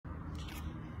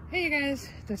Hey you guys,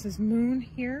 this is Moon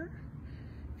here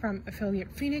from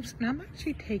Affiliate Phoenix, and I'm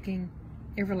actually taking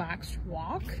a relaxed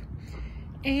walk,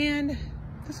 and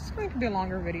this is going to be a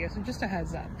longer video, so just a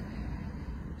heads up.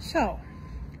 So,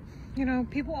 you know,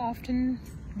 people often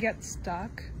get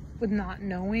stuck with not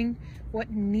knowing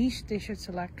what niche they should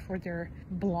select for their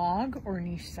blog or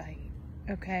niche site,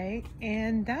 okay?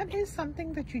 And that is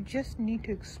something that you just need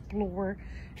to explore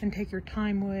and take your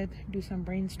time with, do some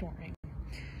brainstorming.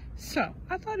 So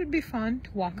I thought it'd be fun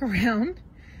to walk around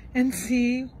and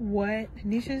see what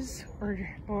niches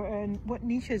what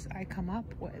niches I come up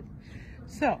with.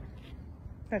 So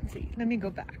let's see, let me go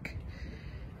back.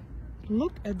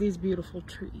 Look at these beautiful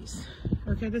trees.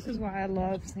 Okay, this is why I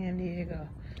love San Diego.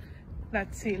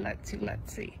 Let's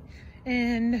see.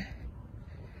 And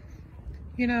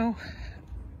you know,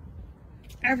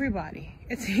 everybody,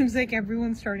 it seems like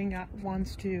everyone starting out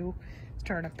wants to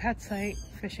start a pet site,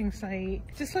 fishing site,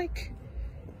 just like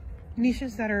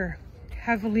niches that are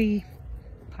heavily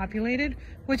populated,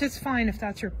 which is fine if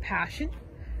that's your passion.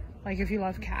 Like if you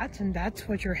love cats and that's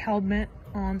what you're hell-bent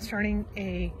on starting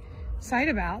a site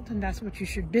about, then that's what you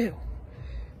should do.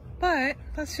 But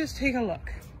let's just take a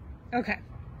look. Okay,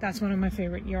 that's one of my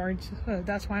favorite yards.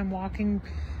 That's why I'm walking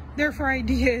there for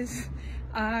ideas.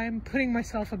 I'm putting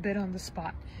myself a bit on the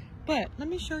spot. But let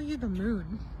me show you the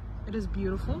moon. It is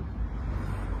beautiful.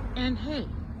 And hey,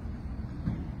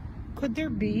 could there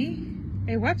be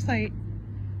a website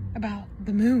about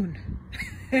the moon?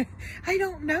 I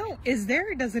don't know. Is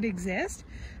there? Does it exist?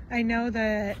 I know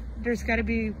that there's got to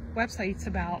be websites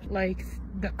about like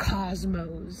the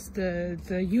cosmos,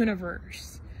 the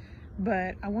universe.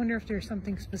 But I wonder if there's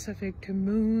something specific to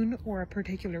moon or a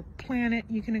particular planet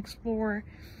you can explore.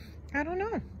 I don't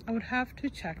know. I would have to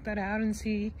check that out and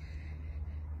see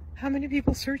how many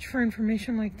people search for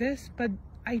information like this. But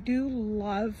I do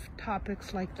love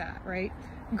topics like that, right?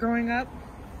 Growing up,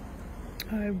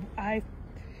 I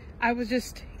was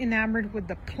just enamored with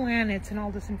the planets and all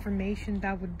this information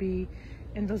that would be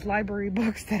in those library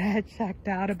books that I had checked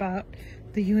out about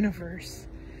the universe.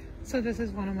 So this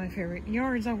is one of my favorite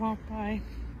yards I walk by,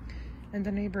 and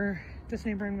this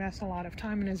neighbor invests a lot of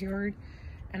time in his yard,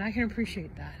 and I can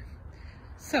appreciate that.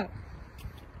 So,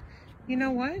 you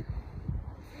know what?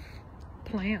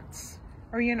 Plants.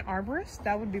 Are you an arborist?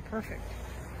 That would be perfect.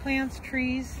 Plants,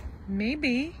 trees,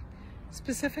 maybe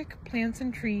specific plants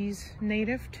and trees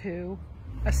native to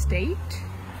a state.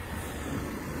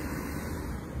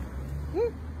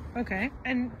 Ooh, okay.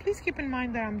 And please keep in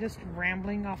mind that I'm just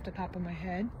rambling off the top of my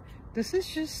head. This is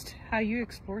just how you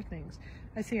explore things.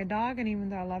 I see a dog, and even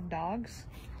though I love dogs,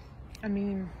 I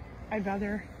mean, I'd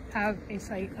rather have a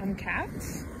site on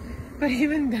cats. But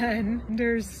even then,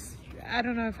 I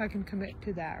don't know if I can commit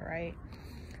to that, right?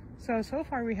 So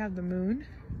far we have the moon,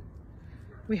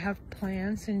 we have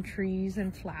plants and trees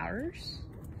and flowers,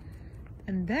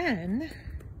 and then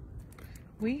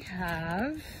we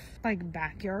have like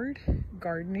backyard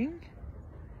gardening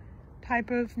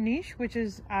type of niche, which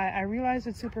is, I realize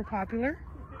it's super popular.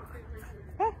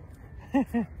 Oh,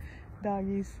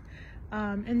 doggies.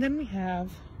 And then we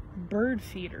have bird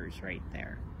feeders right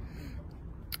there.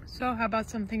 So how about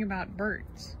something about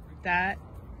birds? That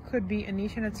could be a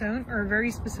niche in its own, or a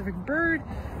very specific bird,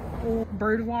 or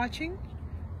bird watching.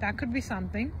 That could be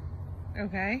something.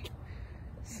 Okay,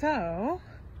 so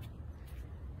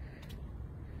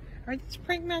are these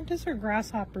praying mantis or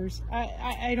grasshoppers?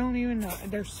 I don't even know.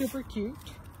 They're super cute.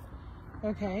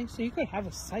 Okay, so you could have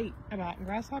a site about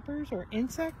grasshoppers or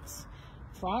insects,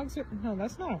 frogs. No,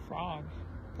 that's not a frog.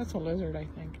 That's a lizard, I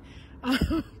think.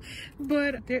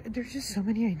 But there's just so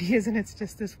many ideas, and it's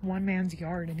just this one man's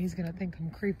yard, and he's gonna think I'm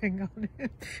creeping on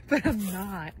it, but I'm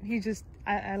not.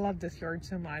 I love this yard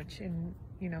so much, and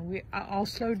you know, I'll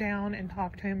slow down and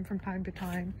talk to him from time to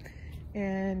time,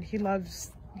 and he loves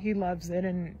it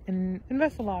and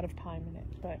invests a lot of time in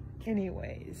it. But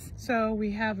anyways, so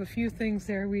we have a few things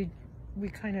there we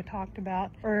kind of talked about,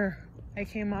 or I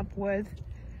came up with,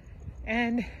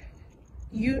 and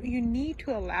you need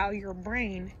to allow your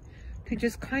brain to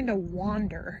just kind of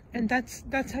wander, and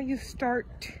that's how you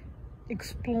start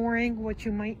exploring what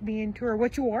you might be into or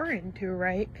what you are into,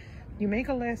 right? You make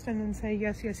a list and then say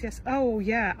yes. Oh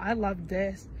yeah, I love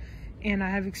this, and I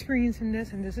have experience in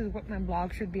this, and this is what my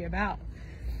blog should be about.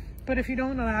 But if you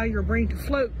don't allow your brain to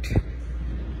float,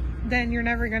 then you're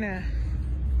never gonna,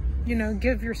 you know,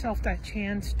 give yourself that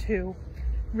chance to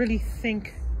really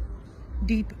think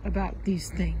deep about these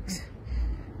things.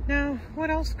 Now,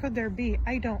 what else could there be?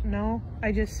 I don't know.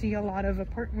 I just see a lot of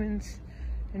apartments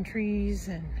and trees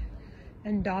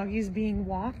and doggies being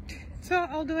walked. So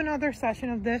I'll do another session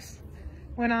of this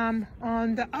when I'm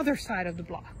on the other side of the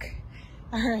block.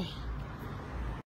 All right.